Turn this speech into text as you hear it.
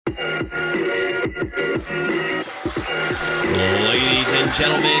Ladies and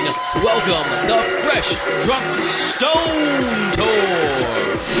gentlemen, welcome the Fresh Drunk Stone Tour.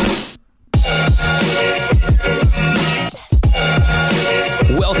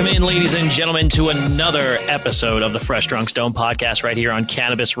 Welcome in, ladies and gentlemen, to another episode of the Fresh Drunk Stone podcast right here on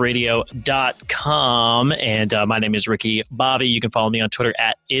CannabisRadio.com. And my name is Ricky Bobby. You can follow me on Twitter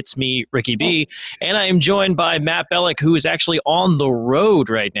at It's Me, Ricky B. And I am joined by Matt Bellick, who is actually on the road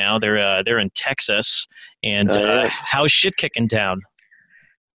right now. They're in Texas. And how's shit kicking down?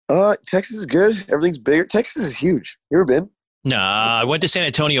 Texas is good. Everything's bigger. Texas is huge. You ever been? Nah, I went to San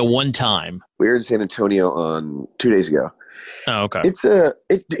Antonio one time. We were in San Antonio on 2 days ago. Oh, okay. It's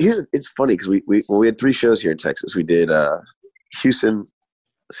funny because we had 3 shows here in Texas. We did Houston,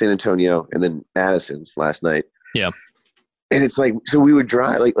 San Antonio, and then Addison last night. Yeah. And it's like, so we would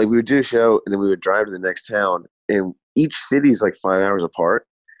drive, like we would do a show and then we would drive to the next town, and each city is like 5 hours apart.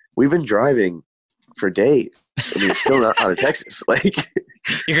 We've been driving for days and we're still not out of Texas. Like,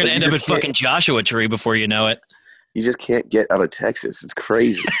 you're gonna end up at fucking Joshua Tree before you know it. You just can't get out of Texas. It's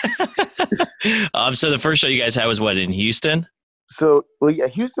crazy. So the first show you guys had was what, in Houston? So, well, yeah,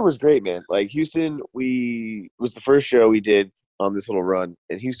 Houston was great, man. Like, Houston, was the first show we did on this little run,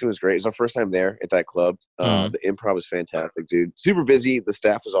 and Houston was great. It was our first time there at that club. The improv was fantastic, dude. Super busy. The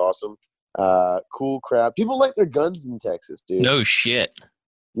staff was awesome. Cool crowd. People like their guns in Texas, dude. No shit.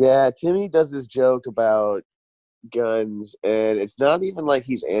 Yeah, Timmy does this joke about guns, and it's not even like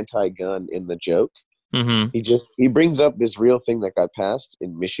he's anti-gun in the joke. Mm-hmm. He brings up this real thing that got passed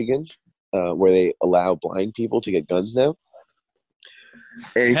in Michigan, where they allow blind people to get guns now.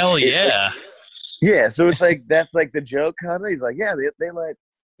 And hell yeah. Yeah, so it's like, that's like the joke kind of. He's like, yeah, they let,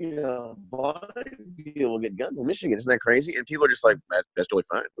 blind people get guns in Michigan. Isn't that crazy? And people are just like, that's totally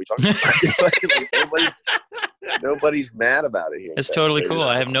fine. What are you talking about? Nobody's mad about it here. It's totally cool.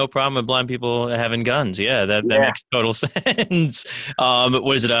 I have no problem with blind people having guns. Yeah, that makes total sense.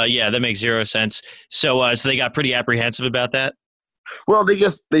 What is it? Yeah, that makes zero sense. So they got pretty apprehensive about that? Well, they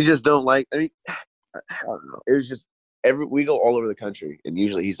just don't like, I don't know. It was just, we go all over the country, and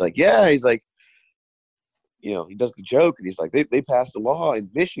usually he's like, he does the joke, and he's like, they passed a law in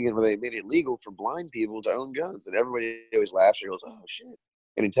Michigan where they made it legal for blind people to own guns, and everybody always laughs and goes, oh shit.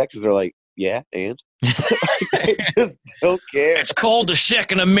 And in Texas they're like, yeah, and they just don't care. It's called the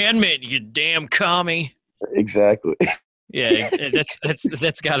Second Amendment, you damn commie. Exactly. Yeah,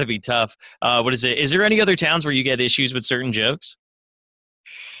 that's got to be tough. What is it? Is there any other towns where you get issues with certain jokes?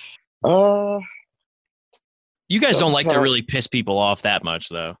 You guys don't like to really piss people off that much,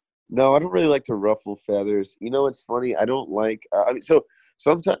 though. No, I don't really like to ruffle feathers. It's funny. I don't like. So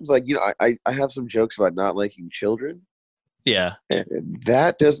sometimes, like, I have some jokes about not liking children. Yeah, and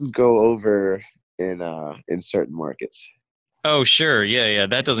that doesn't go over in certain markets. Oh, sure, yeah,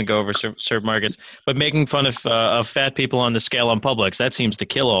 that doesn't go over certain markets. But making fun of fat people on the scale on Publix, that seems to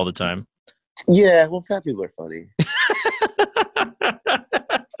kill all the time. Yeah, well, fat people are funny.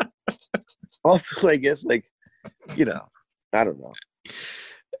 Also, I guess, like, I don't know.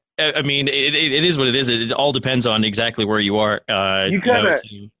 I mean, it is what it is. It all depends on exactly where you are. You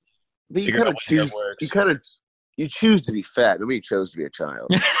choose to be fat. Nobody chose to be a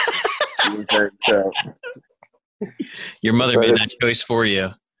child. So, your mother made that choice for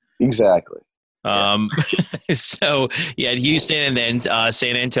you. Exactly. So yeah, Houston and then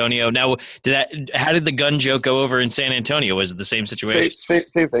San Antonio. Now, how did the gun joke go over in San Antonio? Was it the same situation?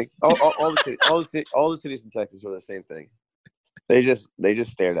 Same thing. All the cities in Texas were the same thing. They just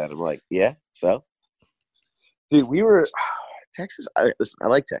stared at him like, yeah. So, dude, we were Texas. I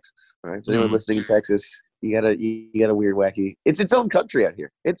like Texas. All right, so anyone listening in Texas, you got a weird, wacky. It's its own country out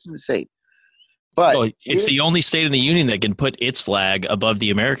here. It's insane. But it's the only state in the union that can put its flag above the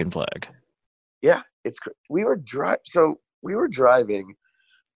American flag. Yeah, we were driving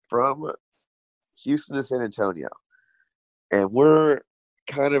from Houston to San Antonio, and we're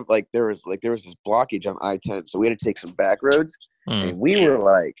kind of like there was this blockage on I-10, so we had to take some back roads, and we were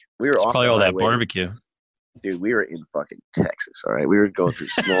off probably all that highway. Barbecue. Dude, we were in fucking Texas. All right, we were going through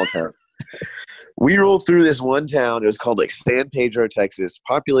small towns. We rolled through this one town. It was called like San Pedro, Texas.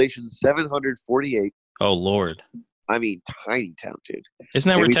 Population 748. Oh Lord. I mean, tiny town, dude. Isn't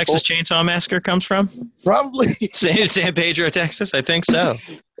that where Texas Chainsaw Massacre comes from? Probably. San Pedro, Texas? I think so.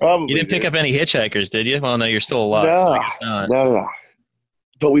 Probably. You didn't pick up any hitchhikers, did you? Well, no, you're still alive. No, so I guess not. No.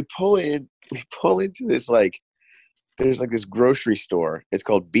 But we pull into this, like, there's like this grocery store. It's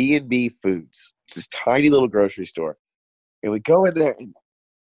called B&B Foods. It's this tiny little grocery store. And we go in there, and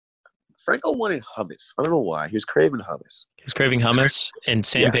Franco wanted hummus. I don't know why. He was craving hummus. He was craving hummus in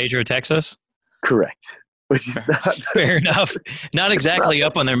San Pedro, Texas? Correct. which is not Fair enough. Not exactly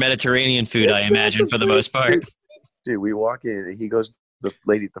up on their Mediterranean food, I imagine, for the most part. Dude, we walk in and he goes to the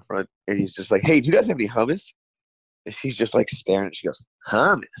lady at the front and he's just like, "Hey, do you guys have any hummus?" And she's just like staring. She goes,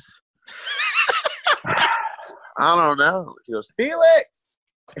 "Hummus?" I don't know. She goes, "Felix!"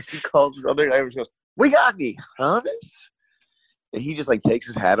 And she calls his other guy and she goes, "We got any hummus?" And he just like takes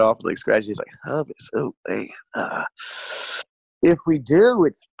his hat off and like scratches. He's like, "Hummus? Oh, man. If we do,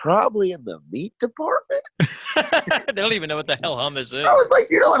 it's probably in the meat department." They don't even know what the hell hummus is. I was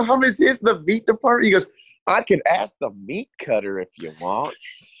like, "You know what hummus is? The meat department?" He goes, "I could ask the meat cutter if you want."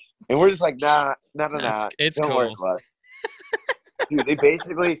 And we're just like, nah. It's Don't cool. worry about it. Dude, they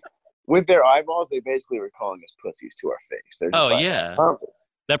basically, with their eyeballs, they basically were calling us pussies to our face. They're just like, yeah. Hummus.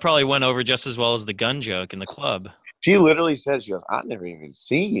 That probably went over just as well as the gun joke in the club. She literally said, she goes, "I've never even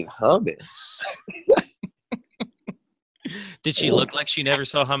seen hummus." Did she look like she never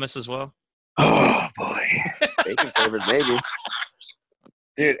saw hummus as well? Oh, boy. Bacon flavored maybe.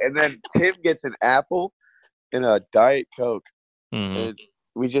 Dude, and then Tim gets an apple and a Diet Coke. And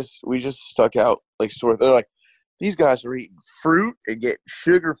we just stuck out like sore. They're like, these guys are eating fruit and getting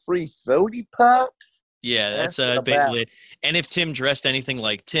sugar-free soda pops. Yeah, that's basically it. And if Tim dressed anything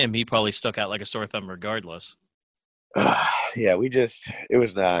like Tim, he probably stuck out like a sore thumb regardless. Yeah, it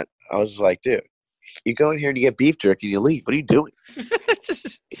was not. I was just like, dude, you go in here and you get beef jerky and you leave. What are you doing?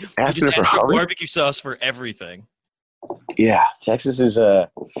 Asking for barbecue sauce for everything. Yeah, Texas is you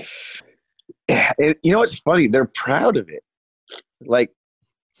know what's funny? They're proud of it.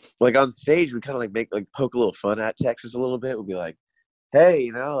 Like on stage, we kind of like poke a little fun at Texas a little bit. We'll be like, "Hey,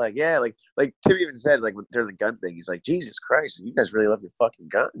 you know, like, yeah, like Tim even said, like during the gun thing, he's like, Jesus Christ, you guys really love your fucking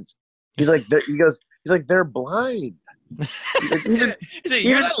guns." He's like, they're blind. He's like,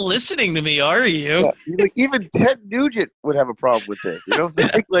 you're not listening to me, are you? Yeah, he's like, even Ted Nugent would have a problem with this. You know what I'm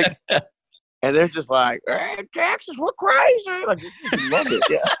saying? Like, and they're just like, "Hey, Texas, we're crazy." Like, we love it.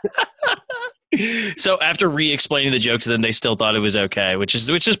 Yeah. So after re-explaining the jokes, then they still thought it was okay, which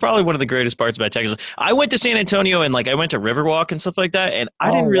is probably one of the greatest parts about Texas. I went to San Antonio and like I went to Riverwalk and stuff like that, and I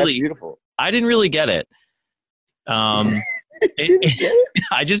didn't really get it.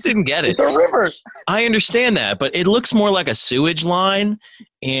 I just didn't get it. It's a river. I understand that, but it looks more like a sewage line,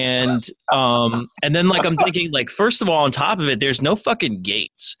 and then like I'm thinking, like, first of all, on top of it, there's no fucking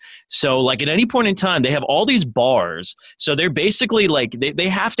gates. So like at any point in time, they have all these bars. So they're basically like they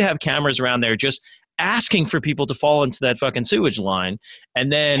have to have cameras around there just asking for people to fall into that fucking sewage line.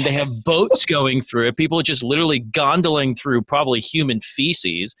 And then they have boats going through it. People are just literally gondoling through probably human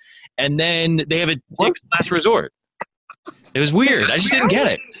feces. And then they have a Dick's Last Resort. It was weird. I just didn't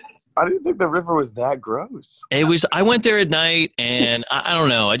get it. I didn't think the river was that gross. It was. I went there at night, and I don't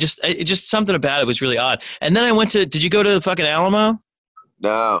know. It just something about it was really odd. And then I went to. Did you go to the fucking Alamo?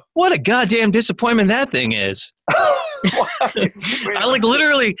 No. What a goddamn disappointment that thing is. I like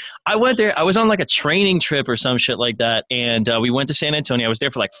literally. I went there. I was on like a training trip or some shit like that, and we went to San Antonio. I was there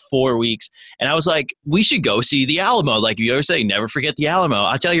for like 4 weeks, and I was like, we should go see the Alamo. Like you always say, never forget the Alamo.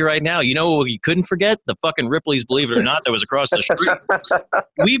 I'll tell you right now. You know what you couldn't forget? The fucking Ripley's Believe It or Not that was across the street.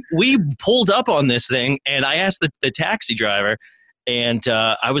 We pulled up on this thing, and I asked the taxi driver. And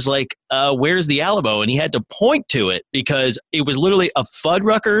I was like, where's the Alamo? And he had to point to it because it was literally a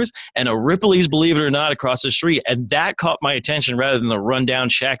Fuddruckers and a Ripley's Believe It or Not across the street. And that caught my attention rather than the rundown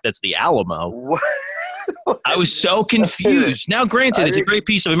shack that's the Alamo. I was so confused. Now, granted, it's a great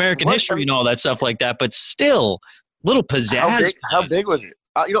piece of American history and all that stuff like that, but still, little pizzazz. How big was it?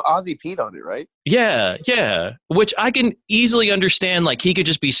 You know, Ozzy peed on it, right? Yeah. Which I can easily understand. Like, he could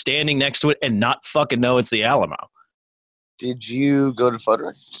just be standing next to it and not fucking know it's the Alamo. Did you go to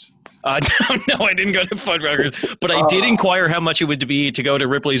Fuddruckers? No, I didn't go to Fuddruckers, but I did inquire how much it would be to go to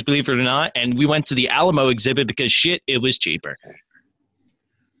Ripley's Believe It or Not, and we went to the Alamo exhibit because it was cheaper.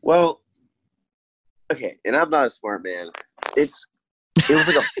 Well, okay, and I'm not a smart man.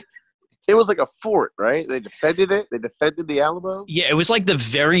 It was like a fort, right? They defended it. They defended the Alamo. Yeah, it was like the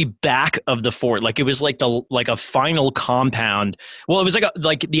very back of the fort. Like it was like a final compound. Well, it was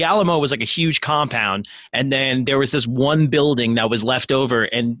like the Alamo was like a huge compound, and then there was this one building that was left over.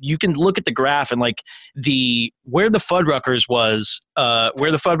 And you can look at the graph and like where the Fuddruckers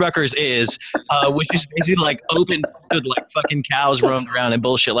is, which is basically like open to like fucking cows roamed around and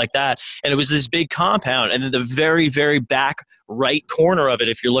bullshit like that. And it was this big compound, and then the very, very back right corner of it,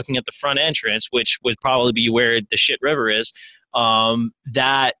 if you're looking at the front entrance, which would probably be where the shit river is,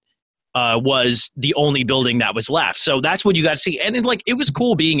 that was the only building that was left. So that's what you got to see. And it was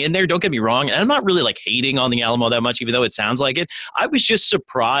cool being in there. Don't get me wrong. And I'm not really like hating on the Alamo that much, even though it sounds like it. I was just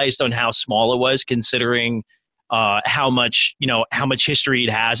surprised on how small it was considering how much history it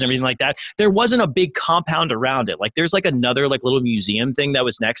has and everything like that. There wasn't a big compound around it. Like there's like another like little museum thing that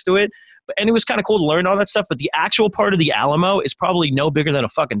was next to it, and it was kind of cool to learn all that stuff. But the actual part of the Alamo is probably no bigger than a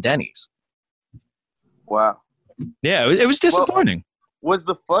fucking Denny's. Wow. Yeah, it was disappointing. Well, was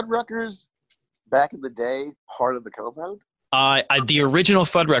the Fuddruckers back in the day part of the compound? The original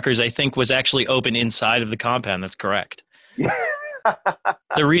Fuddruckers, I think, was actually open inside of the compound. That's correct.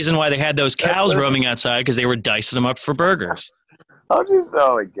 The reason why they had those cows roaming outside because they were dicing them up for burgers. Oh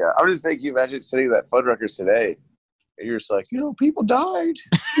my God. I'm just thinking, you imagine sitting at that Fuddruckers today, and you're just like, people died.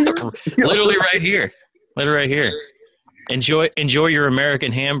 Literally right here. Enjoy your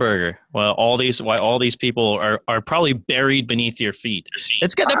American hamburger. Well, all these people are probably buried beneath your feet.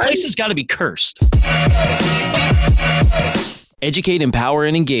 That place has got to be cursed. Educate, empower,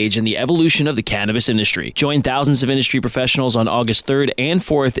 and engage in the evolution of the cannabis industry. Join thousands of industry professionals on August 3rd and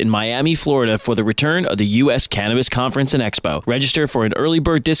 4th in Miami, Florida for the return of the U.S. Cannabis Conference and Expo. Register for an early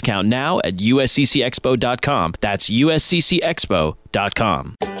bird discount now at usccexpo.com. That's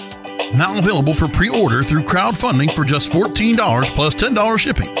usccexpo.com. Now available for pre-order through crowdfunding for just $14 plus $10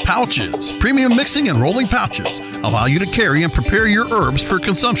 shipping. Pouches, premium mixing and rolling pouches, allow you to carry and prepare your herbs for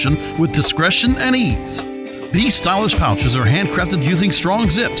consumption with discretion and ease. These stylish pouches are handcrafted using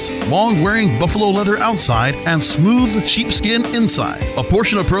strong zips, long-wearing buffalo leather outside, and smooth sheepskin inside. A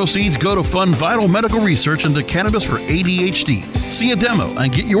portion of proceeds go to fund vital medical research into cannabis for ADHD. See a demo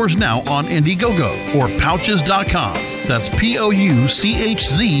and get yours now on Indiegogo or pouches.com. That's POUCHZ.com.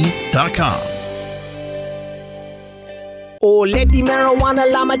 Oh, let the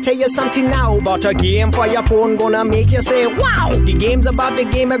marijuana llama tell you something now about a game for your phone gonna make you say, wow! The game's about the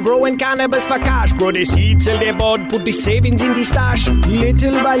game of growing cannabis for cash. Grow the seed, sell the bud, put the savings in the stash.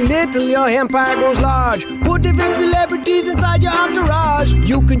 Little by little, your empire grows large. Put the big celebrities inside your entourage.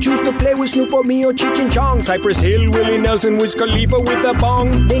 You can choose to play with Snoop or me or Cheech and Chong. Cypress Hill, Willie Nelson, Wiz Khalifa with a bong.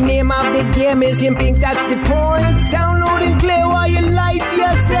 The name of the game is Hemp Inc., that's the point. Download and play while you light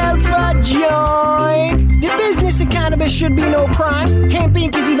yourself a joint. The business of cannabis should be no crime. Hemp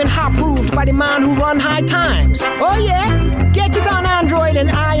Inc. is even hot-proofed by the man who run High Times. Oh yeah? Get it on Android and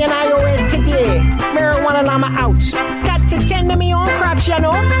iOS today. Marijuana Llama out. Got to tend to me on crops, you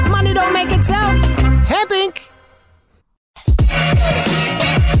know. Money don't make itself. Hemp Inc.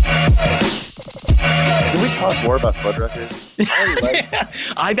 Can we talk more about Fuddruckers?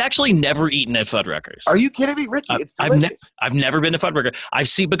 I've actually never eaten at Fuddruckers. Are you kidding me, Ricky? It's delicious. I've never been to Fuddruckers. I've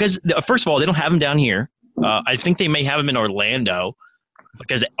seen, because first of all, they don't have them down here. I think they may have them in Orlando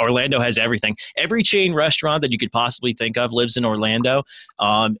because Orlando has everything. Every chain restaurant that you could possibly think of lives in Orlando.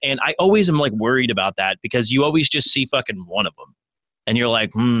 And I always am like worried about that because you always just see fucking one of them. And you're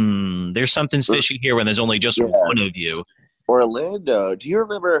like, there's something fishy here when there's only just one of you. Orlando. Do you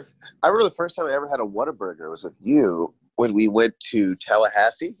remember? I remember the first time I ever had a Whataburger was with you when we went to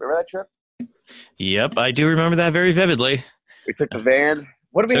Tallahassee. Remember that trip? Yep, I do remember that very vividly. We took the van.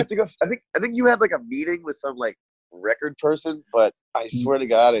 What did we have to go? I think you had like a meeting with some like record person, but I swear to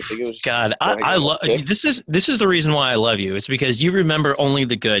God, I think it was. God, I love this is the reason why I love you. It's because you remember only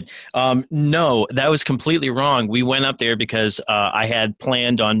the good. No, that was completely wrong. We went up there because I had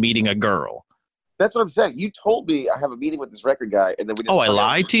planned on meeting a girl. That's what I'm saying. You told me I have a meeting with this record guy, and then we just I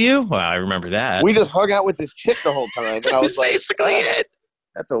lied to you? Well, I remember that. We just hung out with this chick the whole time, and I was like, basically it.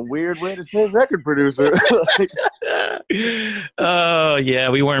 That's a weird way to say record producer. Oh, yeah.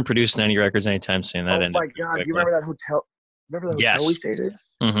 We weren't producing any records anytime soon. That ended my God. Do you remember that hotel? Remember the hotel we stayed in?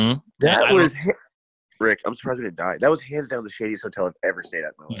 Mm-hmm. That was... Rick, I'm surprised we didn't die. That was hands down the shadiest hotel I've ever stayed at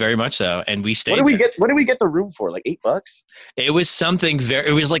in my life. Very much so. And we stayed. What did we get the room for? Like $8? It was something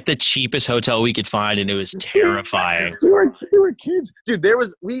it was like the cheapest hotel we could find, and it was terrifying. we were kids. Dude,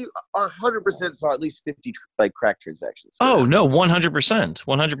 we 100% saw at least 50 like crack transactions. Oh, no, 100%.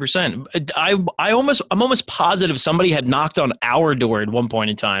 100%. I'm almost positive somebody had knocked on our door at one point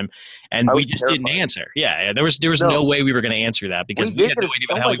in time, and we just didn't answer. Yeah, there was no way we were going to answer that because we had no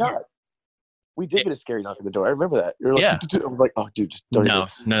idea how we were. We did get a scary knock on the door. I remember that. You're like, I was like, oh, dude, just don't. No.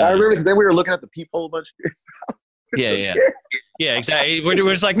 I remember because then we were looking at the peephole a bunch. Yeah, exactly. We're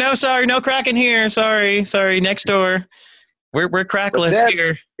just like, no, sorry, no cracking here. Sorry, next door. We're crackless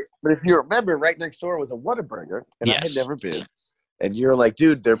here. But if you remember, right next door was a Whataburger, and I had never been. And you're like,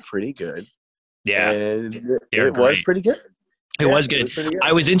 dude, they're pretty good. Yeah, and it was pretty good. It was good.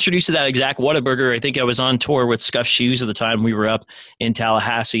 I was introduced to that exact Whataburger. I think I was on tour with Scuffed Shoes at the time. We were up in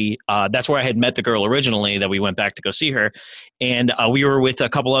Tallahassee. That's where I had met the girl originally that we went back to go see her. And we were with a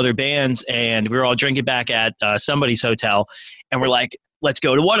couple other bands, and we were all drinking back at somebody's hotel. And we're like, let's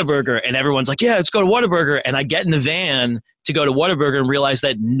go to Whataburger. And everyone's like, yeah, let's go to Whataburger. And I get in the van to go to Whataburger and realize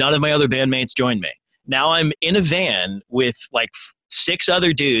that none of my other bandmates joined me. Now I'm in a van with like 6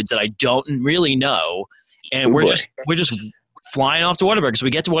 other dudes that I don't really know, and we're just flying off to Whataburger. So we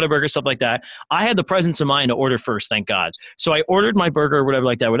get to Whataburger, stuff like that. I had the presence of mind to order first, thank God. So I ordered my burger or whatever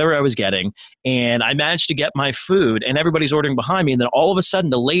like that, whatever I was getting, and I managed to get my food, and everybody's ordering behind me. And then all of a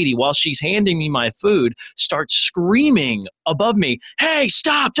sudden, the lady, while she's handing me my food, starts screaming above me, "Hey,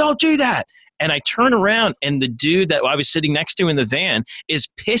 stop, don't do that." And I turn around, and the dude that I was sitting next to in the van is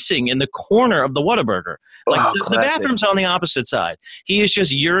pissing in the corner of the Whataburger. Like, the bathroom's on the opposite side. He is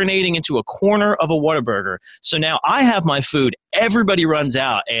just urinating into a corner of a Whataburger. So now I have my food. Everybody runs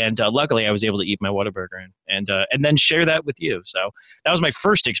out, and luckily I was able to eat my Whataburger and then share that with you. So that was my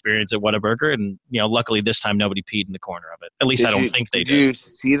first experience at Whataburger, and luckily this time nobody peed in the corner of it. At least I don't think they did. Did you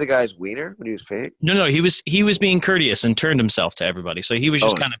see the guy's wiener when he was peeing? No, he was being courteous and turned himself to everybody. So he was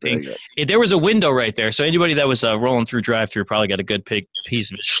just kind of being. There was a window right there, so anybody that was rolling through drive-through probably got a good piece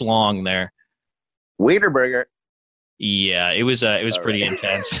of schlong there. Wienerburger. Yeah, it was pretty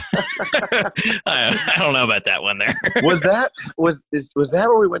intense. I don't know about that one there. Was that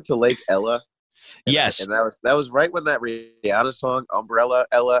where we went to Lake Ella? Yes. And that was right when that Rihanna song Umbrella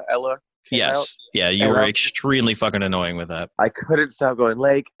Ella came out. Yeah, you were extremely fucking annoying with that. I couldn't stop going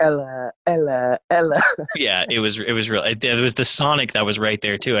Lake Ella. Yeah, it was real. There was the Sonic that was right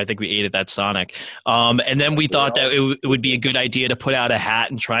there too. I think we ate at that Sonic. And then we thought that it would be a good idea to put out a hat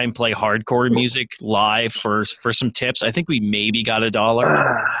and try and play hardcore music live for some tips. I think we maybe got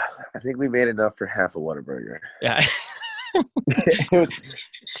 $1. I think we made enough for half a Whataburger. Yeah.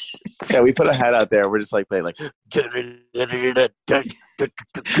 Yeah, we put a hat out there. We're just like playing like.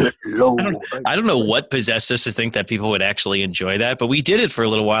 I don't know what possessed us to think that people would actually enjoy that, but we did it for a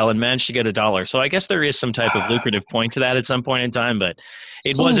little while and managed to get $1. So I guess there is some type of lucrative point to that at some point in time, but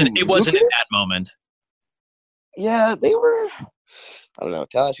it wasn't in that moment. Yeah, they were. I don't know.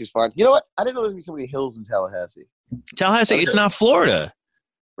 Tallahassee was fun. You know what? I didn't know there was going to be so many hills in Tallahassee. Tallahassee, it's not Florida.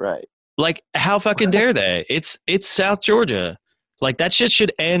 Right. Like, how fucking dare they? It's South Georgia. Like, that shit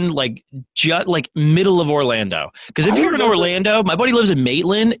should end like middle of Orlando. Because if you're in Orlando, my buddy lives in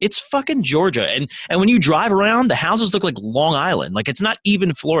Maitland. It's fucking Georgia, and when you drive around, the houses look like Long Island. Like, it's not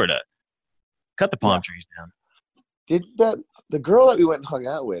even Florida. Cut the palm trees down. Did the girl that we went and hung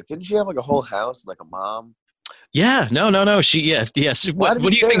out with? Didn't she have like a whole house, like a mom? Yeah, no. Yes. What do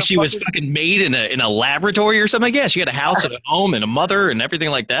you think? She was fucking made in a laboratory or something? Yeah, she had a house and a home and a mother and everything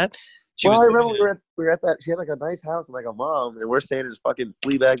like that. I remember we were at that. She had like a nice house and like a mom, and we're staying in this fucking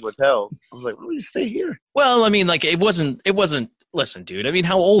Fleabag motel. I was like, why don't you stay here? Well, I mean, like it wasn't. Listen, dude. I mean,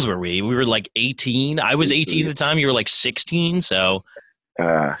 how old were we? We were like 18. I was 18 at the time. You were like 16. So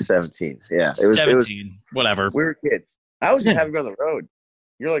 17. Yeah, it was 17. Whatever. We were kids. I was just having to go on the road.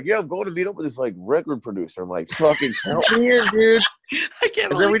 You're like, yeah, I'm going to meet up with this like record producer. I'm like, fucking help me here, dude. I can't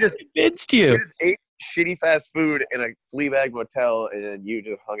believe we just convinced you. We just ate shitty fast food in a Fleabag motel, and then you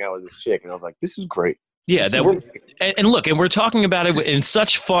just hung out with this chick, and I was like, this is great. Yeah, and look, and we're talking about it in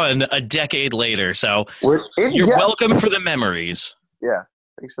such fun a decade later. So you're welcome for the memories. Yeah.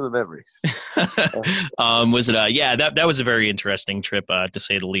 Thanks for the memories. That was a very interesting trip, to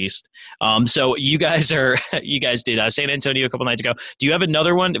say the least. So you guys did San Antonio a couple nights ago. Do you have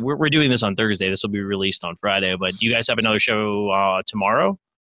another one? We're doing this on Thursday. This will be released on Friday, but do you guys have another show tomorrow?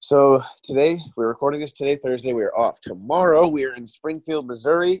 So today, we're recording this today, Thursday. We're off. Tomorrow, we're in Springfield,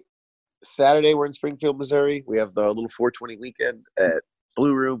 Missouri. Saturday, we're in Springfield, Missouri. We have the little 420 weekend at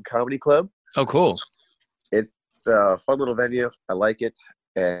Blue Room Comedy Club. Oh, cool. It's a fun little venue. I like it.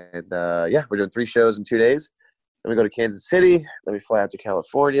 And, we're doing 3 shows in 2 days. Then we go to Kansas City. Then we fly out to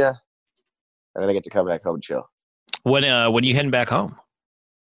California. And then I get to come back home and chill. When are you heading back home?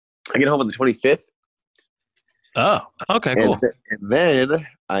 I get home on the 25th. Oh, okay, cool. And then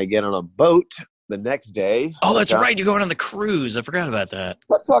I get on a boat the next day. Oh, that's right. You're going on the cruise. I forgot about that.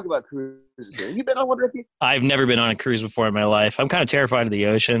 Let's talk about cruises here. You been on one, Ricky? I've never been on a cruise before in my life. I'm kind of terrified of the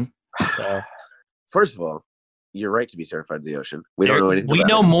ocean. So. First of all, you're right to be terrified of the ocean. We don't know anything about it. We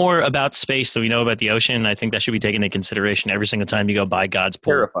know more about space than we know about the ocean. I think that should be taken into consideration every single time you go by God's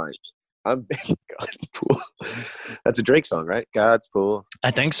pool. Terrifying. I'm God's pool. That's a Drake song, right? God's pool. I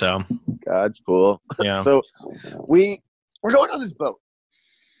think so. God's pool. Yeah. So we're going on this boat.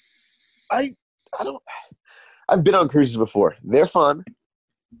 I've been on cruises before. They're fun,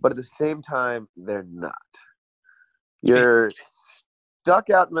 but at the same time, they're not. You're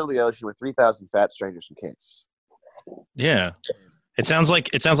stuck out in the middle of the ocean with 3,000 fat strangers from Kansas. Yeah. It sounds like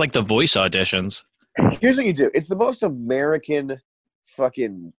the Voice auditions. Here's what you do. It's the most American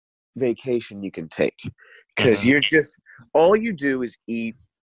fucking vacation you can take. Because you're just, all you do is eat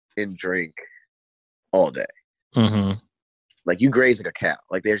and drink all day. Mm-hmm. Like you graze like a cow.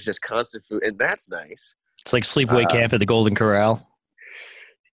 Like there's just constant food, and that's nice. It's like sleepaway camp at the Golden Corral.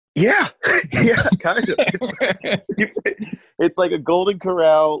 Yeah, yeah, kind of. It's like a Golden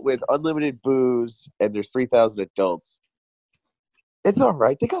Corral with unlimited booze, and there's 3,000 adults. It's all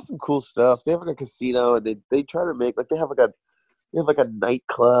right. They got some cool stuff. They have like a casino, and they try to make like they have like a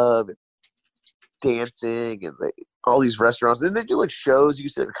nightclub, and dancing, and all these restaurants. And they do like shows. You can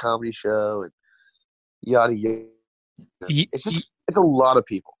see like a comedy show, and yada yada. It's a lot of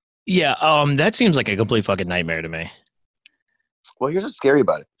people. Yeah, that seems like a complete fucking nightmare to me. Well, here's what's scary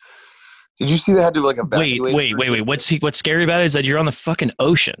about it. Did you see they had to like evacuate? Wait. What's scary about it is that you're on the fucking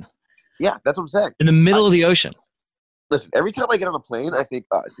ocean. Yeah, that's what I'm saying. In the middle of the ocean. Listen, every time I get on a plane, I think,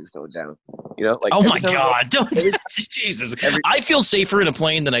 oh, this thing's going down. You know, like oh my god, Jesus! I feel safer in a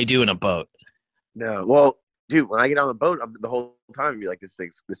plane than I do in a boat. No, well, dude, when I get on the boat, the whole time I'd be like, this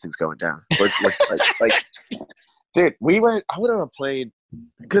thing's going down. Like, dude, I went on a plane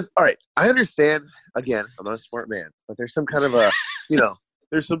because, all right, I understand. Again, I'm not a smart man, but there's some kind of a,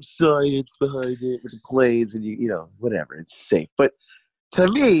 there's some science behind it with the planes, and you know, whatever, it's safe. But to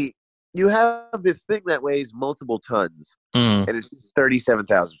me, you have this thing that weighs multiple tons, and it's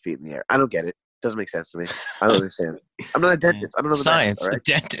 37,000 feet in the air. I don't get it. Doesn't make sense to me. I don't understand it. I'm not a dentist. I don't know the science. Math, right? A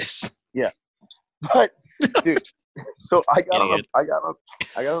dentist. Yeah, but dude, so I got on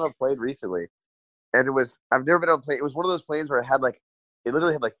a plane recently, and I've never been on a plane. It was one of those planes where it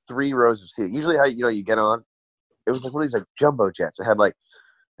literally had like 3 rows of seating. Usually, how you get on, it was like one of these like jumbo jets. It had like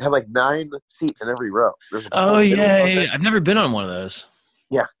 9 seats in every row. Oh yeah. I've never been on one of those.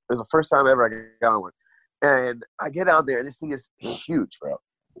 Yeah, it was the first time ever I got on one. And I get out there, and this thing is huge, bro.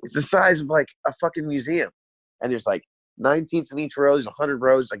 It's the size of, like, a fucking museum. And there's, like, 9 seats in each row. There's 100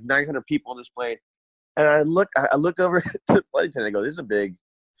 rows, like 900 people on this plane. And I looked over at the flight attendant. I go, this is a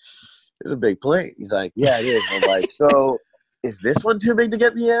big plane. He's like, yeah, it is. I'm like, so is this one too big to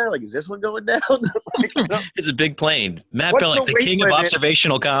get in the air? Like, is this one going down? Like, it's a big plane. Matt Bellick, the king of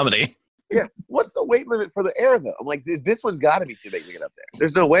observational comedy. Yeah. What's the weight limit for the air, though? I'm like, this one's got to be too big to get up there.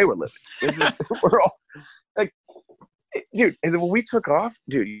 There's no way we're living. We're all like, dude. And then when we took off,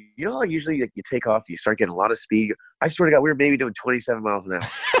 dude, you know, like usually like, you take off, you start getting a lot of speed. I swear to God, we were maybe doing 27 miles an hour.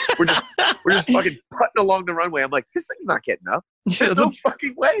 We're just fucking putting along the runway. I'm like, this thing's not getting up. There's no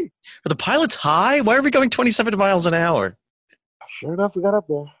fucking way. Are the pilots high? Why are we going 27 miles an hour? Sure enough, we got up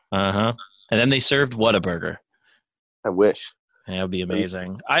there. And then they served Whataburger. I wish. That would be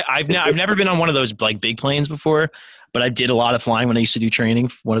amazing. I've never been on one of those like big planes before, but I did a lot of flying when I used to do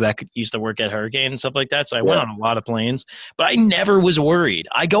training. When I used to work at Hurricane and stuff like that, so I went on a lot of planes. But I never was worried.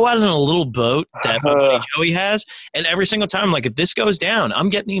 I go out in a little boat that my buddy Joey has, and every single time, I'm like, if this goes down, I'm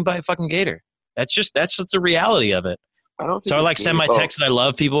getting eaten by a fucking gator. That's just the reality of it. So I like send my texts that I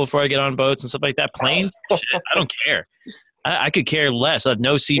love people before I get on boats and stuff like that. Planes, shit, I don't care. I could care less. I have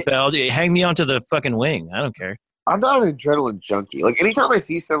no seatbelt. Hang me onto the fucking wing. I don't care. I'm not an adrenaline junkie. Like, anytime I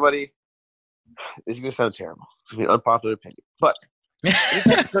see somebody, this is going to sound terrible. It's going to be an unpopular opinion. But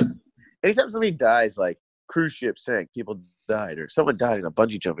anytime somebody dies, like, cruise ship sank, people died, or someone died in a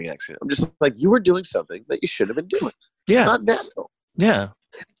bungee jumping accident, I'm just like, you were doing something that you should have been doing. Yeah. It's not natural. Yeah.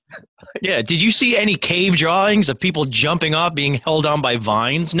 Yeah. Did you see any cave drawings of people jumping off being held on by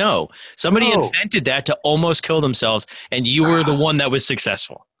vines? No. Somebody invented that to almost kill themselves, and you were the one that was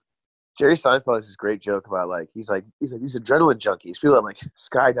successful. Jerry Seinfeld has this great joke about he's these adrenaline junkies. People that like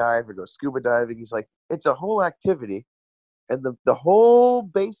skydive or go scuba diving. He's like, it's a whole activity, and the whole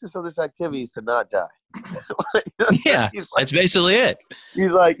basis of this activity is to not die. Yeah, that's basically it.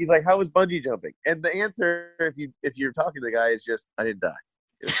 He's like, how was bungee jumping? And the answer, if you're talking to the guy, is just, I didn't die.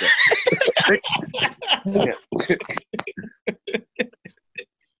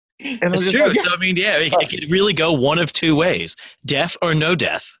 And it's true. Like, so I mean, yeah, it could really go one of two ways: death or no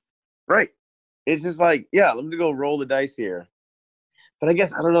death. Right. It's just like, yeah, let me go roll the dice here. But I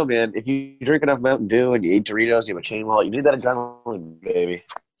guess, I don't know, man. If you drink enough Mountain Dew and you eat Doritos, you have a chain wallet, you need that adrenaline, baby.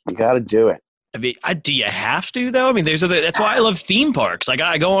 You got to do it. I mean, do you have to, though? I mean, that's why I love theme parks. Like,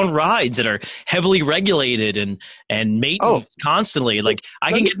 I go on rides that are heavily regulated and maintenance constantly. Like,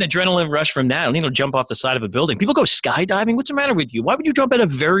 I can get an adrenaline rush from that. I don't need to jump off the side of a building. People go skydiving. What's the matter with you? Why would you jump at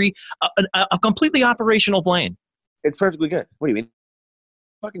a completely operational plane? It's perfectly good. What do you mean?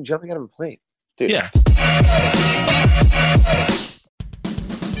 Fucking jumping out of a plane. Dude. Yeah.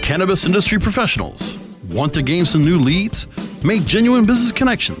 Cannabis industry professionals. Want to gain some new leads? Make genuine business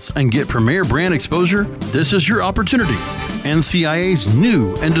connections and get premier brand exposure? This is your opportunity. NCIA's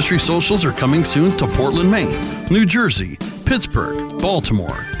new industry socials are coming soon to Portland, Maine, New Jersey, Pittsburgh,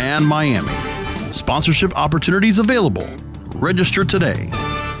 Baltimore, and Miami. Sponsorship opportunities available. Register today.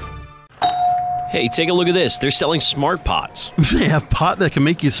 Hey, take a look at this. They're selling smart pots. They have pot that can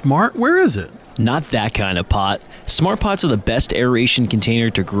make you smart? Where is it? Not that kind of pot. Smart pots are the best aeration container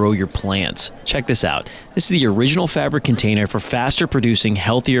to grow your plants. Check this out. This is the original fabric container for faster producing,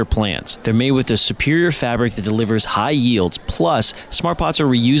 healthier plants. They're made with a superior fabric that delivers high yields. Plus, smart pots are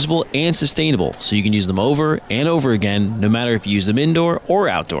reusable and sustainable, so you can use them over and over again, no matter if you use them indoor or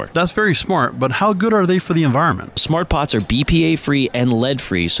outdoor. That's very smart, but how good are they for the environment? Smart pots are BPA-free and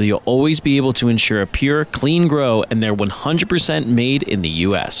lead-free, so you'll always be able to ensure a pure, clean grow, and they're 100% made in the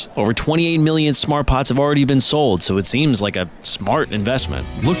U.S. Over 28 million smart pots have already been sold, so it seems like a smart investment.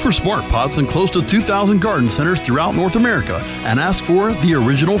 Look for smart pots in close to 2,000 garden centers throughout North America and ask for the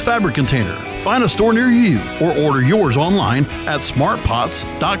original fabric container. Find a store near you or order yours online at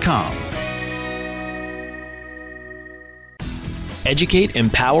smartpots.com. Educate,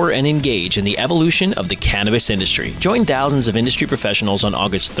 empower, and engage in the evolution of the cannabis industry. Join thousands of industry professionals on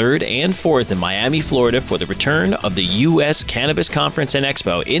August 3rd and 4th in Miami, Florida for the return of the U.S. Cannabis Conference and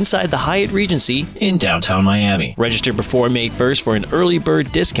Expo inside the Hyatt Regency in downtown Miami. Register before May 1st for an early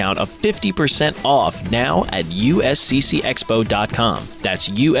bird discount of 50% off now at usccexpo.com. That's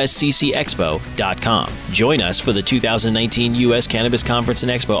usccexpo.com. Join us for the 2019 U.S. Cannabis Conference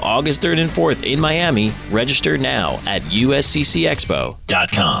and Expo August 3rd and 4th in Miami. Register now at usccexpo.com. You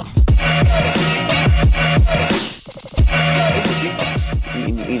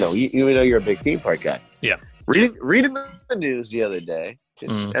know you're a big theme park guy. Yeah. Reading the news the other day,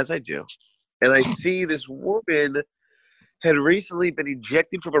 just as I do, and I see this woman had recently been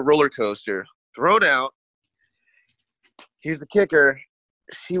ejected from a roller coaster, thrown out. Here's the kicker.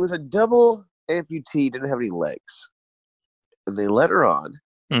 She was a double amputee, didn't have any legs. And they let her on.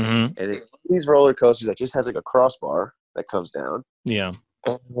 Mm-hmm. And it's these roller coasters that just has like a crossbar that comes down. Yeah.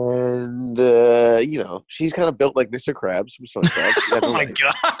 And, she's kind of built like Mr. Krabs from SpongeBob. Oh, my God.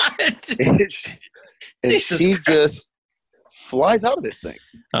 and she just flies out of this thing.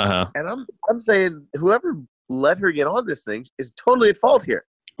 Uh-huh. And I'm saying whoever let her get on this thing is totally at fault here.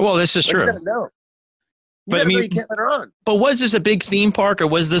 Well, this is true. You gotta know. But I mean, you can't let her on. But was this a big theme park, or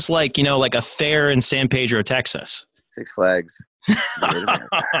was this like a fair in San Pedro, Texas? Six Flags.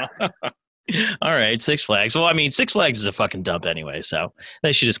 All right, Six Flags. Well, I mean, Six Flags is a fucking dump anyway, so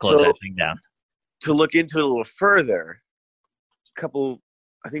they should just close that thing down. To look into it a little further, I think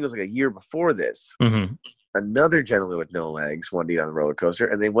it was like a year before this, another gentleman with no legs wanted to get on the roller coaster,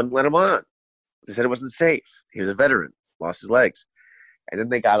 and they wouldn't let him on. They said it wasn't safe. He was a veteran, lost his legs. And then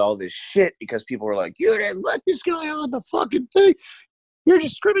they got all this shit because people were like, you didn't let this guy on the fucking thing. You're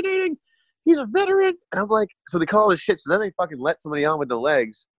discriminating. He's a veteran. And I'm like, so they call all this shit. So then they fucking let somebody on with no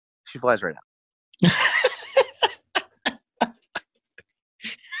legs. She flies right out.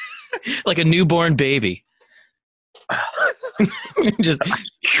 Like a newborn baby. Just.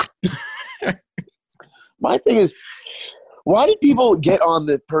 My thing is, why did people get on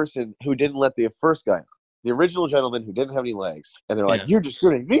the person who didn't let the first guy on? The original gentleman who didn't have any legs. And they're like, you're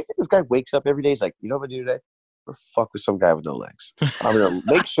discriminating. Do you think this guy wakes up every day? He's like, you know what I'm going to do today? I'm going to fuck with some guy with no legs. I'm going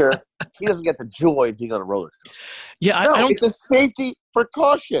to make sure he doesn't get the joy of being on a roller coaster. Yeah, I don't. It's a safety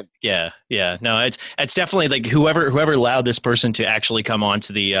precaution. Yeah. No, it's definitely like whoever allowed this person to actually come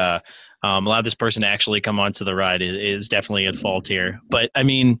onto the ride is definitely at fault here. But I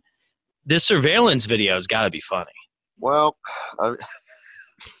mean, this surveillance video has got to be funny. Well, am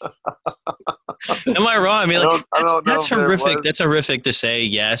I wrong? I mean, like, that's horrific. That's horrific to say.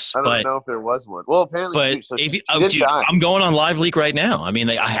 Yes, I don't know if there was one. Well, apparently, but dude, I'm going on Live Leak right now. I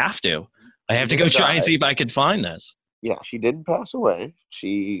mean, I have to. I have to go try and see if I could find this. Yeah, she didn't pass away.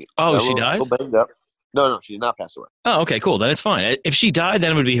 She died? Banged up. No, she did not pass away. Oh, okay, cool. Then it's fine. If she died,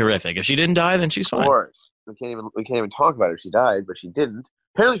 then it would be horrific. If she didn't die, then she's fine. Of course. We can't even talk about it if she died, but she didn't.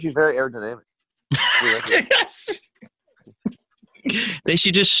 Apparently, she's very aerodynamic. They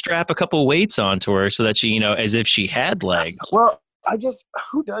should just strap a couple weights onto her so that she, as if she had legs. Well,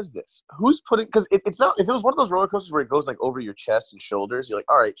 who does this? Who's putting, because it's not, if it was one of those roller coasters where it goes like over your chest and shoulders, you're like,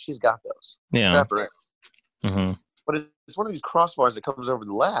 all right, she's got those. Yeah. Strap her in. Mm-hmm. But it's one of these crossbars that comes over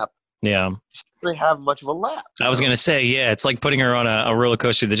the lap. Yeah. She doesn't have much of a lap. I was going to say, yeah, it's like putting her on a roller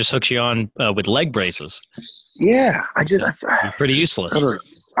coaster that just hooks you on with leg braces. Yeah. Pretty useless.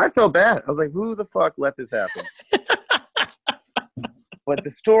 I felt bad. I was like, who the fuck let this happen? But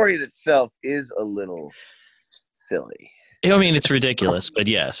the story in itself is a little silly. I mean, it's ridiculous, but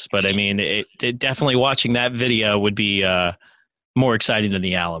yes. But I mean, it definitely watching that video would be more exciting than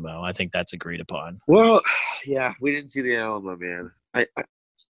the Alamo. I think that's agreed upon. Well, yeah, we didn't see the Alamo, man. I'm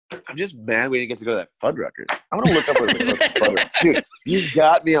just mad we didn't get to go to that Fuddruckers. I want to look up what it was. Dude, you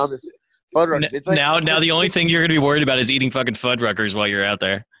got me on this Fuddruckers. It's like, now the only thing you're going to be worried about is eating fucking Fuddruckers while you're out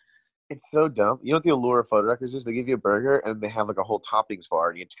there. It's so dumb. You know what the allure of Fuddruckers is? They give you a burger and they have like a whole toppings bar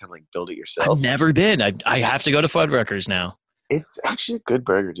and you have to kind of like build it yourself. I've never been. I have to go to Fuddruckers now. It's actually a good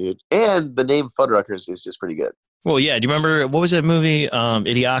burger, dude. And the name Fuddruckers is just pretty good. Well, yeah. Do you remember, what was that movie,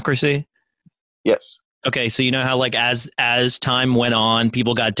 Idiocracy? Yes. Okay, so you know how like as time went on,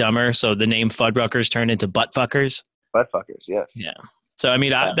 people got dumber, so the name Fuddruckers turned into Buttfuckers? Buttfuckers, yes. Yeah. So, I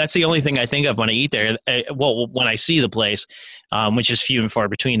mean, that's the only thing I think of when I eat there. Well, when I see the place, which is few and far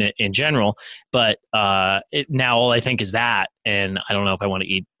between in general. But now all I think is that, and I don't know if I want to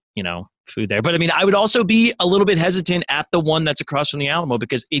eat, food there. But, I mean, I would also be a little bit hesitant at the one that's across from the Alamo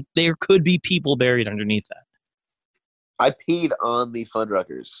because there could be people buried underneath that. I peed on the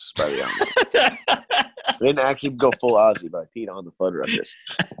Fuddruckers by the Alamo. I didn't actually go full Aussie, but I peed on the Fuddruckers.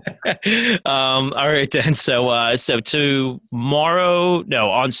 All right, then. So on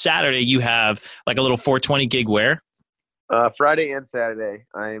Saturday, you have like a little 420 gig where? Friday and Saturday,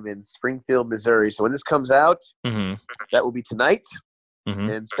 I am in Springfield, Missouri. So when this comes out, that will be tonight.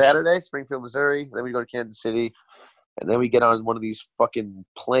 And Saturday, Springfield, Missouri. Then we go to Kansas City. And then we get on one of these fucking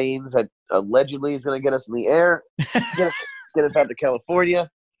planes that allegedly is going to get us in the air, get us out to California.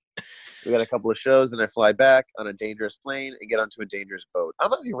 We got a couple of shows, and I fly back on a dangerous plane and get onto a dangerous boat.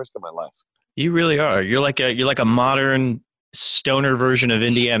 I'm out here risking my life. You really are. You're like a modern stoner version of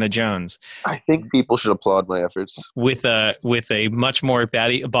Indiana Jones. I think people should applaud my efforts. With a much more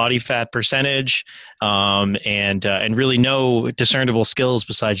body fat percentage, and really no discernible skills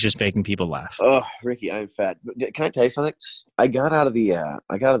besides just making people laugh. Oh, Ricky, I'm fat. Can I tell you something? I got out of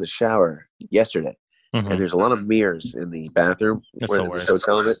the shower yesterday, and there's a lot of mirrors in the bathroom. That's the worst.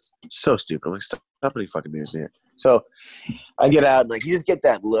 Hotel. So stupid. I'm like, stop putting fucking mirrors in here. So I get out and like you just get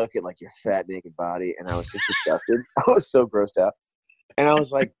that look at like your fat naked body, and I was just disgusted. I was so grossed out, and I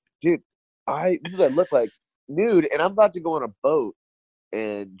was like, dude, this is what I look like nude, and I'm about to go on a boat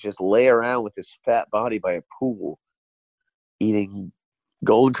and just lay around with this fat body by a pool, eating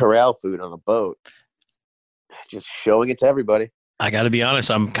Golden Corral food on a boat, just showing it to everybody. I got to be honest,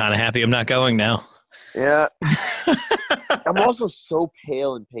 I'm kind of happy I'm not going now. Yeah. I'm also so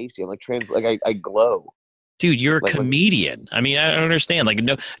pale and pasty. I'm like I glow. Dude, you're a comedian. I mean, I don't understand. Like,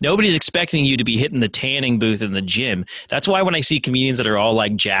 nobody's expecting you to be hitting the tanning booth in the gym. That's why when I see comedians that are all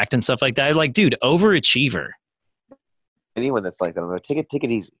like jacked and stuff like that, I'm like, dude, overachiever. Anyone that's like that, I'm like, take it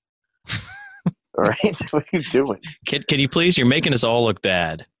easy. All right, what are you doing? Can you please? You're making us all look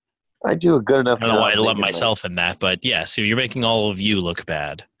bad. I do a good enough job. I don't know why I lump myself in that, but yeah. So you're making all of you look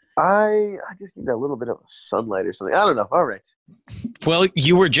bad. I just need a little bit of sunlight or something. I don't know. All right. Well,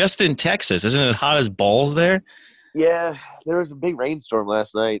 you were just in Texas. Isn't it hot as balls there? Yeah, there was a big rainstorm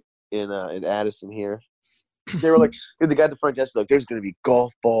last night in Addison here. They were like, the guy at the front desk was like, there's going to be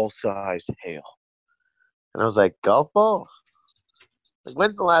golf ball sized hail. And I was like, golf ball? Like,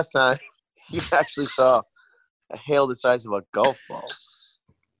 when's the last time you actually saw a hail the size of a golf ball?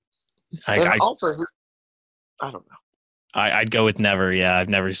 I don't know. I'd go with never. Yeah, I've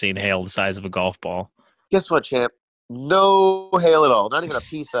never seen hail the size of a golf ball. Guess what, champ? No hail at all. Not even a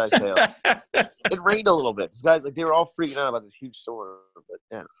pea-sized hail. It rained a little bit. These guys, like, they were all freaking out about this huge storm. But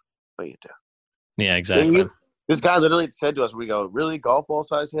yeah, what you do? Yeah, exactly. This guy literally said to us, "We go, really golf ball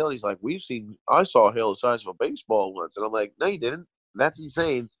size hail?" He's like, I saw hail the size of a baseball once," and I'm like, "No, you didn't. That's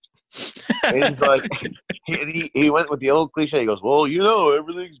insane." And he's like, he went with the old cliche. He goes, "Well,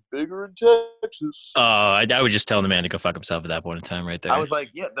 everything's bigger in Texas." I would just tell the man to go fuck himself at that point in time, right there. I was like,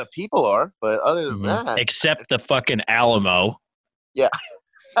 "Yeah, the people are, but other than that, except the fucking Alamo." Yeah.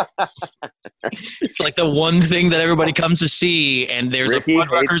 It's like the one thing that everybody comes to see, and there's Ricky a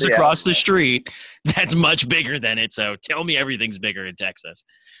Fuddruckers across Alamo. The street that's much bigger than it. So tell me everything's bigger in Texas.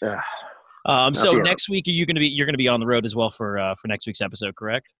 So next week you're gonna be on the road as well for next week's episode,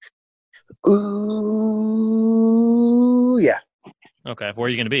 correct? Ooh, yeah. Okay, where are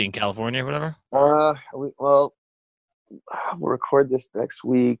you gonna be, in California or whatever? We'll record this next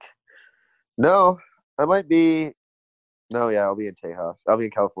week. No, I might be. No, yeah, I'll be in Tejas. I'll be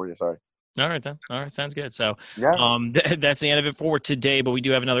in California. Sorry. All right, then. All right, sounds good. So yeah. That's the end of it for today, but we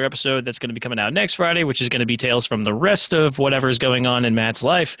do have another episode that's going to be coming out next Friday, which is going to be tales from the rest of whatever's going on in Matt's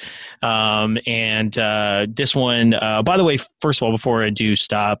life. And this one, by the way, first of all, before I do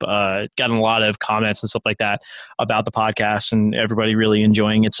stop, gotten a lot of comments and stuff like that about the podcast, and everybody really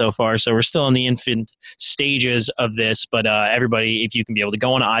enjoying it so far. So we're still in the infant stages of this, but everybody, if you can be able to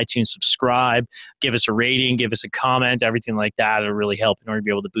go on iTunes, subscribe, give us a rating, give us a comment, everything like that, it'll really help in order to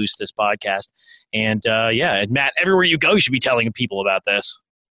be able to boost this podcast. And and Matt, everywhere you go, you should be telling people about this.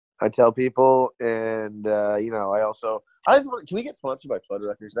 I tell people, and I just want. Can we get sponsored by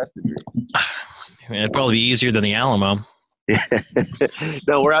Fuddruckers? That's the dream. I mean, it'd probably be easier than the Alamo.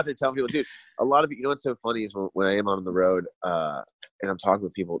 No, we're out there telling people, dude. A lot of you know what's so funny is when I am on the road and I'm talking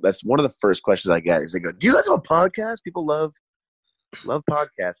with people. That's one of the first questions I get is they go, "Do you guys have a podcast?" People love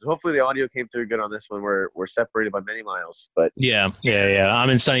podcasts. Hopefully the audio came through good on this one. We're separated by many miles, but yeah. I'm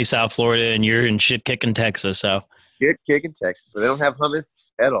in sunny South Florida, and you're in shit kicking Texas. So shit kicking Texas, but they don't have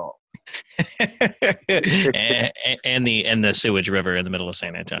hummus at all. and the sewage river in the middle of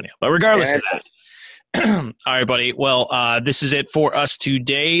San Antonio. But regardless of that. All right, buddy. Well, this is it for us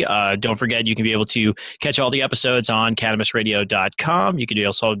today. Don't forget, you can be able to catch all the episodes on cannabisradio.com. You can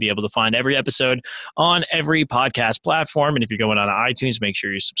also be able to find every episode on every podcast platform. And if you're going on iTunes, make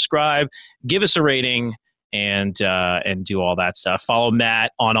sure you subscribe, give us a rating, and do all that stuff. Follow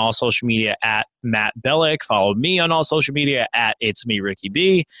Matt on all social media at Matt Bellick. Follow me on all social media at It's Me, Ricky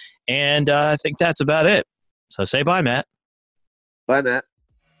B. And I think that's about it. So say bye, Matt. Bye, Matt.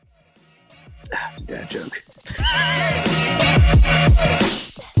 That's a dad joke.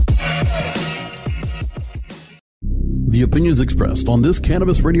 The opinions expressed on this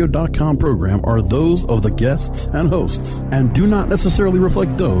CannabisRadio.com program are those of the guests and hosts and do not necessarily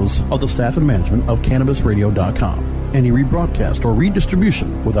reflect those of the staff and management of CannabisRadio.com. Any rebroadcast or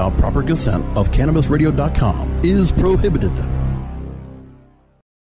redistribution without proper consent of CannabisRadio.com is prohibited.